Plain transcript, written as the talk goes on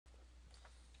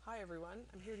Hi everyone,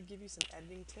 I'm here to give you some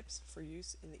editing tips for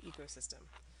use in the ecosystem.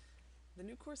 The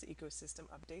new course ecosystem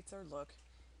updates our look,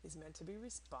 is meant to be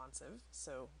responsive,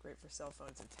 so great for cell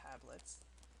phones and tablets.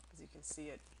 As you can see,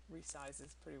 it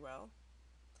resizes pretty well,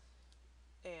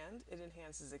 and it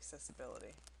enhances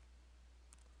accessibility.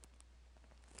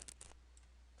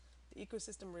 The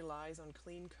ecosystem relies on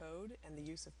clean code and the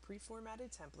use of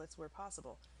pre-formatted templates where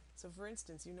possible. So for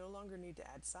instance, you no longer need to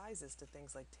add sizes to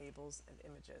things like tables and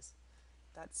images.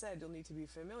 That said, you'll need to be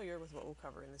familiar with what we'll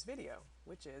cover in this video,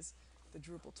 which is the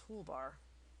Drupal Toolbar.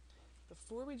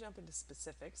 Before we jump into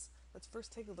specifics, let's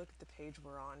first take a look at the page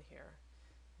we're on here.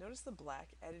 Notice the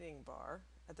black editing bar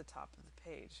at the top of the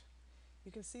page.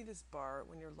 You can see this bar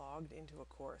when you're logged into a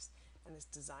course, and it's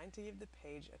designed to give the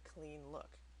page a clean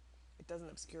look. It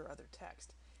doesn't obscure other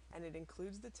text, and it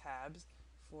includes the tabs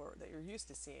that you're used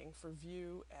to seeing for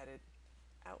view, edit,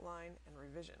 outline, and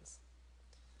revisions.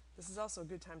 This is also a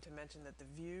good time to mention that the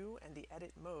view and the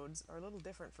edit modes are a little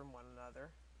different from one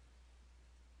another.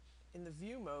 In the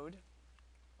view mode,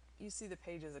 you see the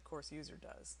page as a course user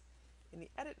does. In the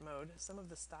edit mode, some of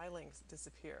the stylings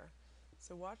disappear.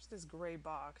 So watch this gray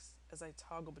box as I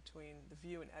toggle between the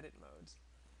view and edit modes.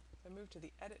 If I move to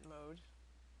the edit mode,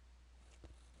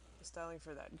 the styling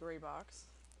for that gray box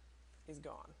is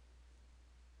gone.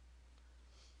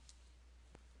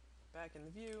 Back in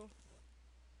the view,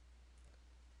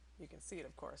 you can see it,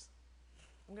 of course.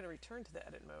 I'm going to return to the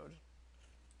edit mode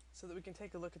so that we can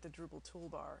take a look at the Drupal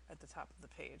toolbar at the top of the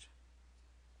page.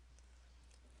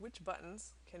 Which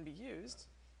buttons can be used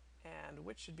and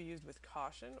which should be used with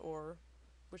caution, or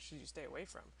which should you stay away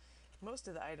from? Most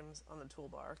of the items on the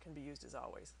toolbar can be used as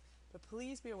always, but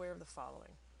please be aware of the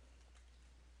following.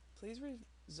 Please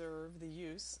reserve the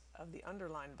use of the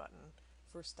underline button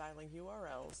for styling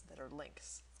URLs that are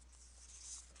links.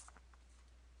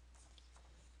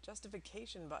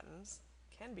 Justification buttons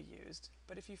can be used,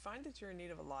 but if you find that you're in need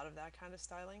of a lot of that kind of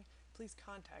styling, please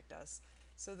contact us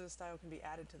so that the style can be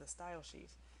added to the style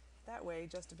sheet. That way,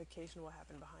 justification will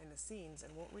happen behind the scenes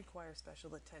and won't require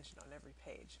special attention on every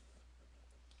page.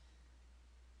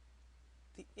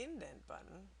 The indent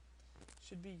button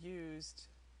should be used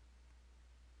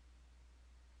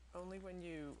only when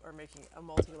you are making a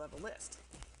multi-level list.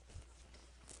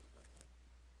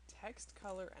 Text,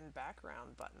 color, and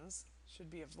background buttons should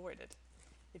be avoided.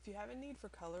 If you have a need for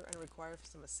color and require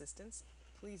some assistance,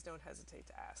 please don't hesitate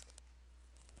to ask.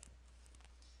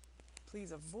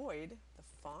 Please avoid the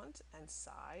font and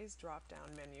size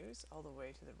drop-down menus all the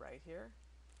way to the right here,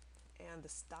 and the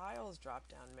styles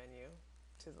drop-down menu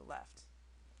to the left,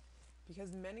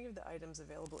 because many of the items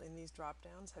available in these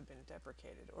drop-downs have been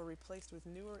deprecated or replaced with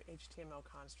newer HTML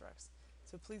constructs,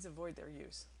 so please avoid their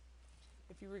use.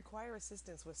 If you require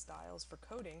assistance with styles for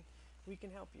coding, we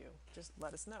can help you. Just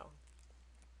let us know.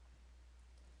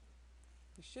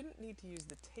 You shouldn't need to use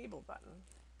the table button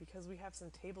because we have some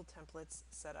table templates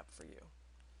set up for you.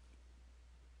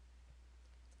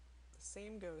 The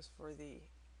same goes for the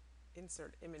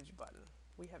insert image button.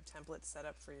 We have templates set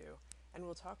up for you, and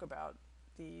we'll talk about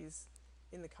these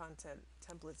in the content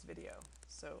templates video,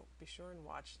 so be sure and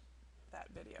watch that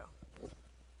video.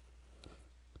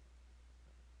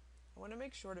 I want to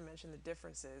make sure to mention the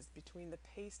differences between the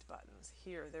paste buttons.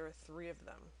 Here, there are 3 of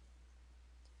them.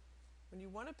 When you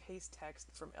want to paste text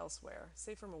from elsewhere,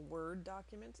 say from a Word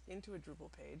document into a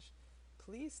Drupal page,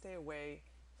 please stay away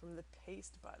from the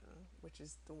paste button, which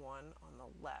is the one on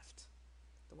the left,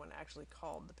 the one actually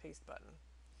called the paste button.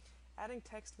 Adding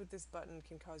text with this button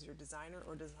can cause your designer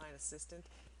or design assistant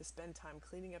to spend time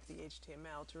cleaning up the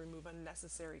HTML to remove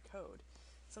unnecessary code.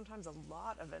 Sometimes a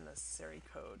lot of unnecessary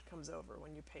code comes over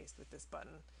when you paste with this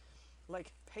button,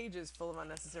 like pages full of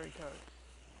unnecessary code.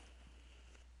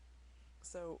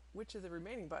 So which of the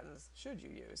remaining buttons should you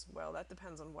use? Well, that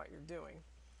depends on what you're doing.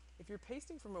 If you're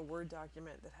pasting from a Word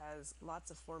document that has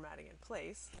lots of formatting in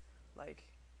place, like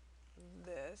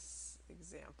this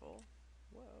example,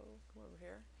 whoa, come over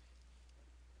here.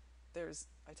 There's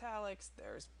italics,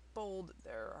 there's bold,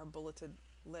 there are bulleted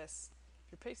lists.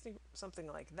 If you're pasting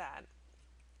something like that,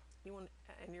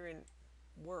 and you're in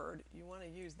Word, you want to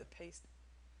use the paste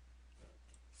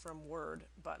from Word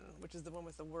button, which is the one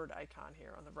with the Word icon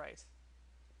here on the right.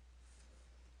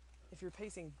 If you're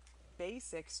pasting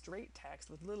basic straight text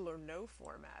with little or no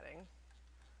formatting,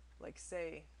 like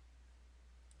say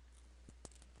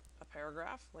a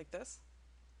paragraph like this,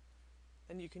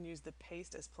 then you can use the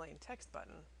paste as plain text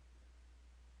button,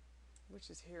 which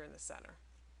is here in the center.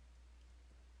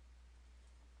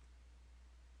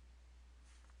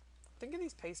 Think of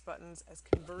these paste buttons as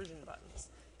conversion buttons.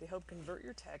 They help convert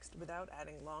your text without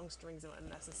adding long strings of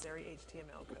unnecessary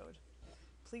HTML code.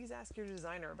 please ask your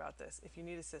designer about this if you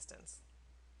need assistance.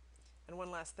 And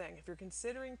one last thing, if you're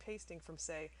considering pasting from,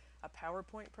 say, a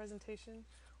PowerPoint presentation,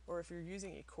 or if you're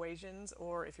using equations,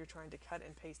 or if you're trying to cut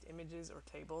and paste images or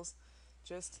tables,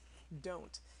 just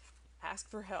don't. Ask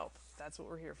for help. That's what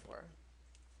we're here for.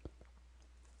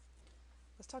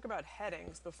 Let's talk about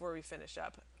headings before we finish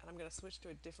up. And I'm going to switch to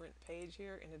a different page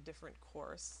here in a different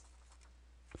course.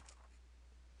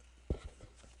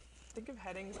 Think of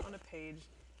headings on a page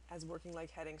as working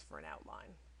like headings for an outline.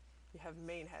 You have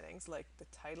main headings like the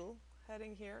title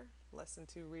heading here, Lesson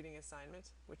 2 Reading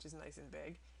Assignment, which is nice and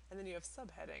big. And then you have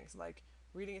subheadings like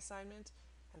Reading Assignment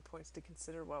and Points to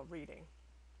Consider While Reading.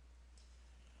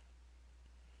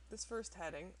 This first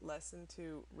heading, Lesson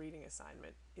 2 Reading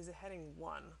Assignment, is a heading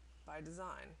 1 by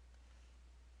design.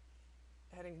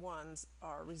 Heading 1s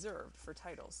are reserved for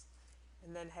titles.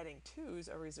 And then heading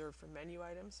 2s are reserved for menu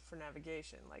items for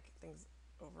navigation, like things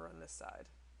over on this side.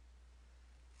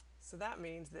 So that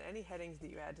means that any headings that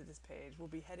you add to this page will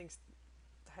be heading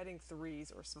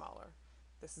 3s or smaller.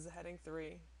 This is a heading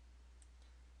 3.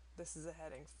 This is a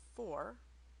heading 4,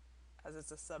 as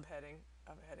it's a subheading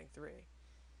of a heading 3.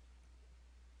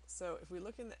 So if we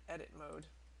look in the edit mode,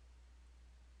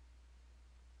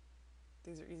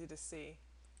 these are easy to see.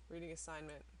 Reading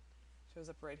assignment shows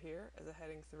up right here as a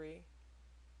heading 3.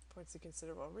 Points to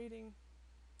consider while reading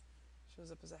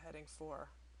shows up as a heading 4.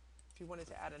 If you wanted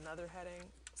to add another heading,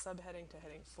 subheading to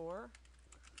heading 4,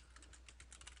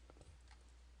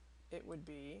 it would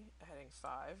be a heading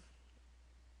 5.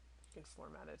 You can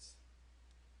format it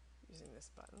using this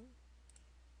button.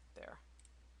 There.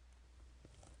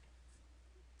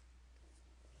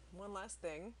 One last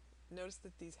thing, notice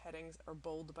that these headings are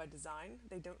bold by design.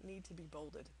 They don't need to be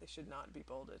bolded. They should not be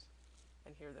bolded.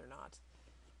 And here they're not.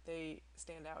 They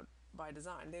stand out by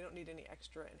design. They don't need any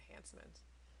extra enhancement.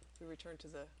 If we return to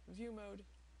the view mode,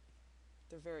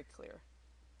 they're very clear.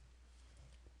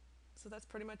 So that's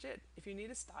pretty much it. If you need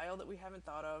a style that we haven't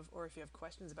thought of, or if you have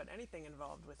questions about anything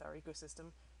involved with our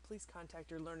ecosystem, please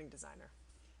contact your learning designer.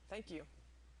 Thank you.